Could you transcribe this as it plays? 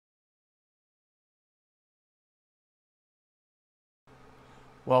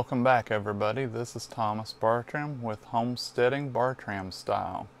Welcome back, everybody. This is Thomas Bartram with Homesteading Bartram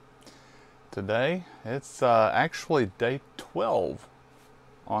Style. Today, it's actually day 12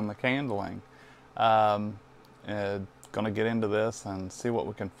 on the candling. Um, Gonna get into this and see what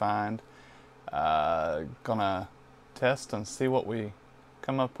we can find. Gonna test and see what we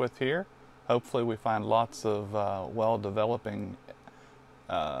come up with here. Hopefully we find lots of well-developing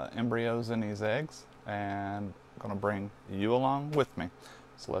embryos in these eggs, and I'm gonna bring you along with me.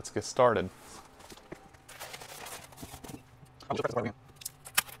 So let's get started. I'll just press the button again.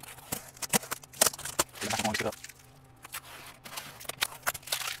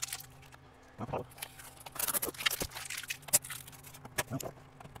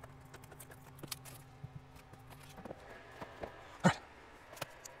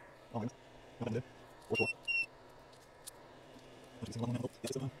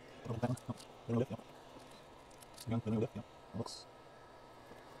 Looks.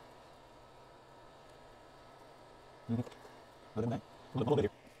 A little bit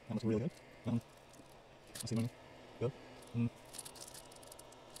here. That looks really good. I see moving. Good. Good.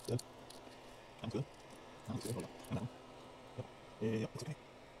 That looks good. That looks good. Hold on. And that one. Yep. Yep. Looks okay.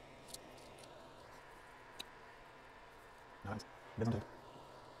 Nice. This one too.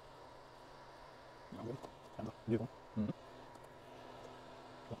 Yeah, good. Hands up. Beautiful. Yep.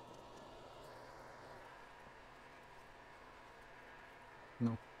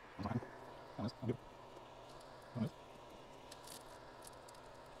 No. I'm fine. Honest. I'm good. Honest.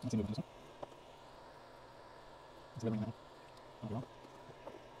 I see movement in this one. It's a good ring in that one. I'll be wrong.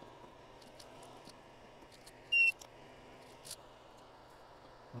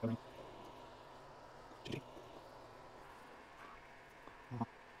 Good ring. GG.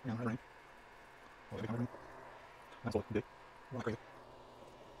 Yeah, right ring. Oh, yeah, right ring. That's all you did. You're not crazy.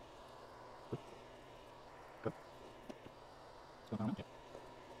 Good. Good. Still down. Yeah.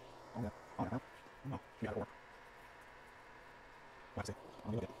 Oh, yeah. Oh, yeah. No, you got it. Let's see.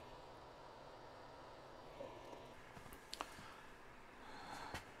 I'll give it.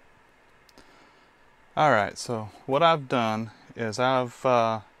 Alright, so what I've done is I've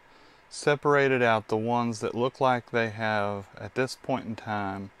separated out the ones that look like they have, at this point in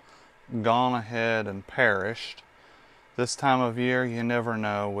time, gone ahead and perished. This time of year, you never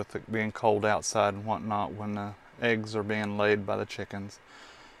know, with it being cold outside and whatnot, when the eggs are being laid by the chickens.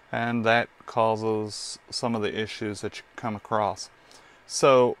 And that causes some of the issues that you come across.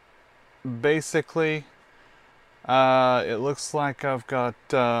 So basically, it looks like I've got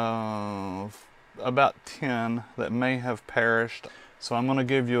about 10 that may have perished. So I'm going to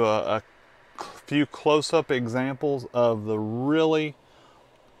give you a few close-up examples of the really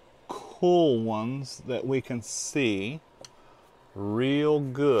cool ones that we can see real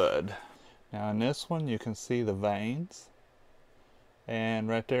good. Now in this one you can see the veins, and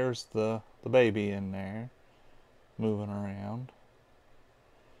right there's the baby in there moving around,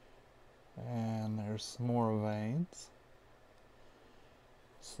 and there's some more veins.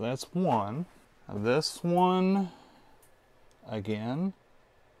 So that's one. This one again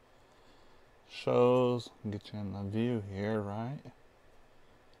shows, get you in the view here, right?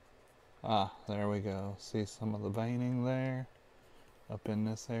 Ah, there we go. See some of the veining there up in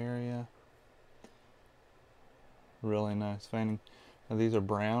this area. Really nice veining. Now these are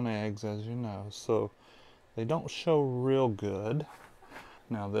brown eggs, as you know, so they don't show real good.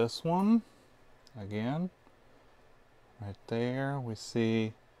 Now this one, again, right there, we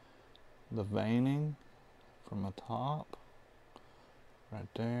see the veining from the top,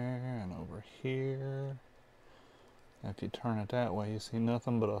 right there, and over here. And if you turn it that way, you see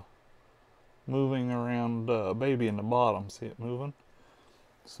nothing but a moving around baby in the bottom. See it moving?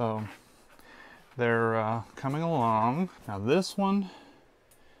 So they're coming along. Now this one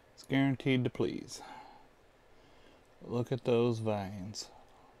is guaranteed to please. Look at those veins.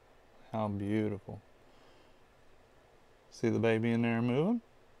 How beautiful. See the baby in there moving?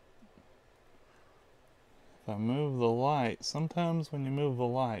 If I move the light, sometimes when you move the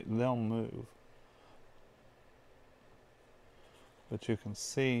light, they'll move. But you can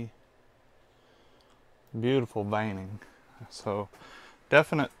see beautiful veining. So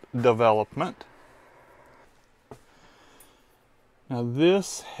definite development. Now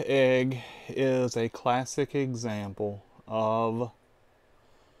this egg is a classic example of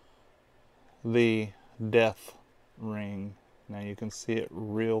the death ring. Now you can see it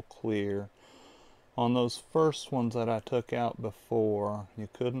real clear. On those first ones that I took out before, you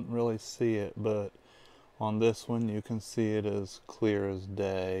couldn't really see it, but on this one you can see it as clear as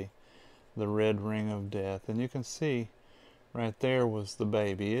day. The red ring of death. And you can see right there was the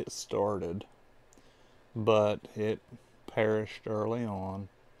baby. It started, but it perished early on.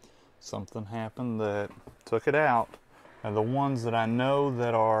 Something happened that took it out. And the ones that I know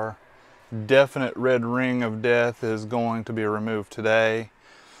that are definite red ring of death is going to be removed today.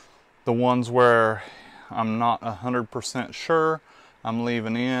 The ones where I'm not 100% sure, I'm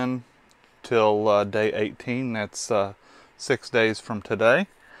leaving in till day 18. That's 6 days from today.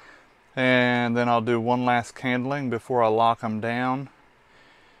 And then I'll do one last candling before I lock them down.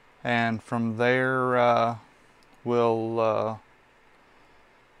 And from there, we'll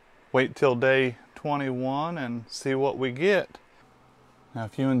wait till day 21 and see what we get. Now,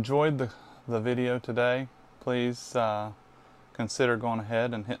 if you enjoyed the video today, please consider going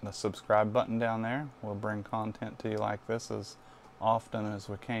ahead and hitting the subscribe button down there. We'll bring content to you like this as often as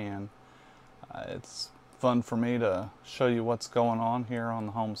we can. It's fun for me to show you what's going on here on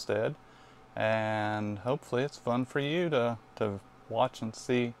the homestead, and hopefully it's fun for you to watch and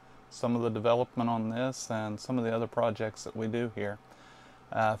see some of the development on this and some of the other projects that we do here.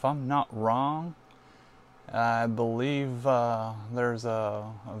 If I'm not wrong, I believe there's a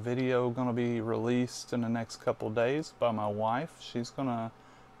video going to be released in the next couple days by my wife. She's going to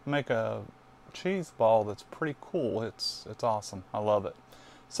make a cheese ball that's pretty cool. It's awesome. I love it.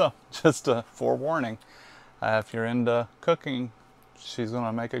 So, just a forewarning. If you're into cooking, she's going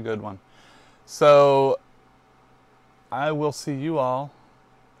to make a good one. So, I will see you all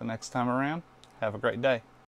the next time around. Have a great day.